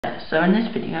So in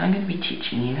this video I'm going to be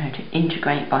teaching you how to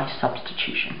integrate by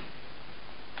substitution.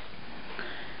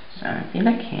 So if you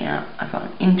look here, I've got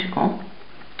an integral.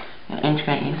 I'm going to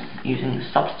integrate this using the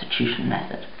substitution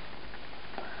method.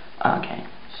 Okay,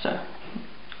 so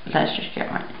let's just get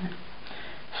right in.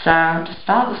 So to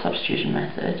start the substitution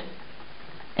method,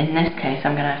 in this case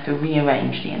I'm going to have to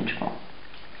rearrange the integral.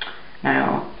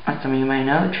 Now, as some of you may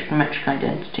know, the trigonometric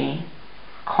identity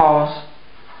cos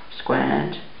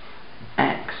squared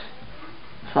x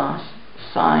plus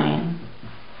sine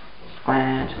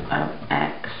squared of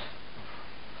x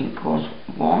equals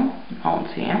 1,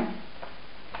 holds here.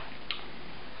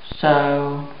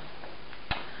 So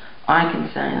I can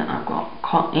say that I've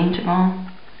got integral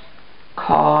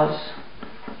cos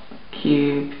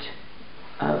cubed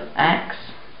of x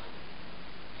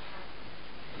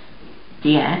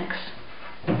dx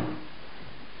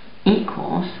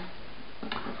equals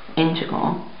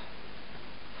integral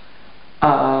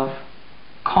of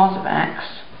cos of x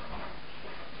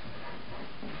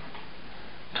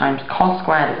times cos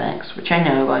squared of x, which I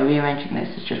know by rearranging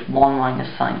this is just 1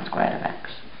 minus sine squared of x.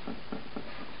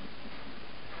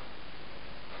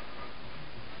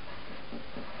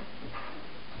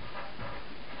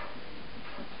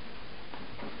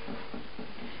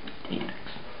 Dx.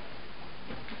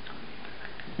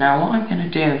 Now what I'm going to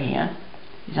do here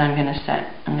is I'm going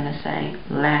to say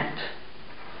let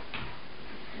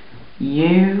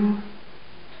u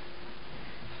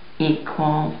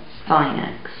equal sine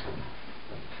x.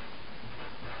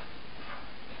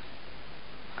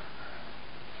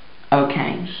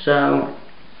 Okay, so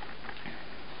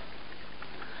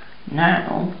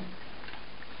now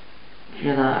if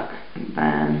you look,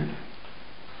 then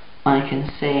I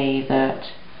can say that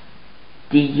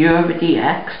du over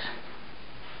dx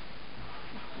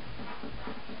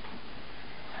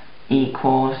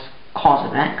equals cos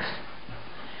of x.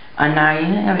 And now you're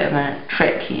getting a bit of a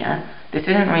trick here. This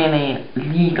isn't really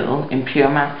legal in pure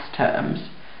maths terms,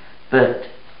 but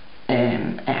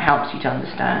it helps you to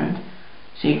understand.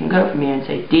 So you can go from here and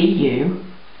say du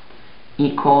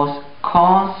equals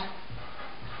cos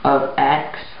of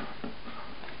x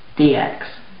dx.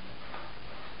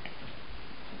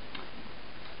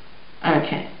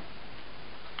 Okay.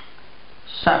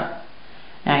 So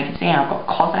now you can see I've got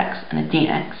cos x and a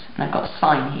dx, and I've got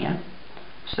sine here.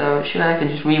 So should I can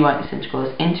just rewrite this integral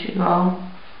as integral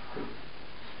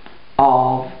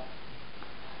of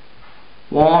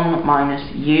 1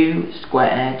 minus u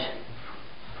squared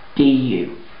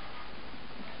du.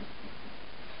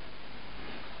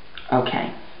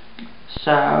 Okay,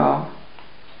 so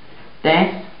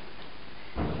this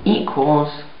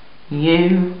equals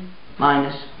u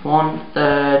minus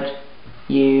 1/3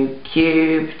 u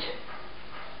cubed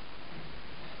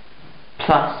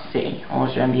plus c.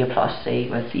 Always remember your plus c,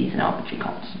 where c is an arbitrary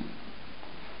constant.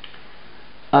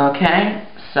 Okay,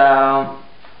 so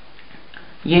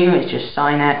u is just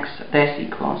sine x. This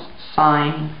equals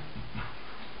sine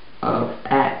of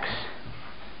x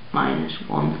minus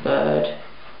 1/3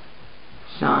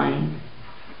 sine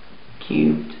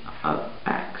cubed of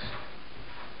x.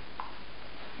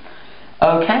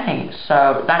 Okay,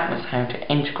 so that was how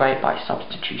to integrate by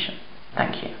substitution.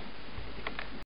 Thank you.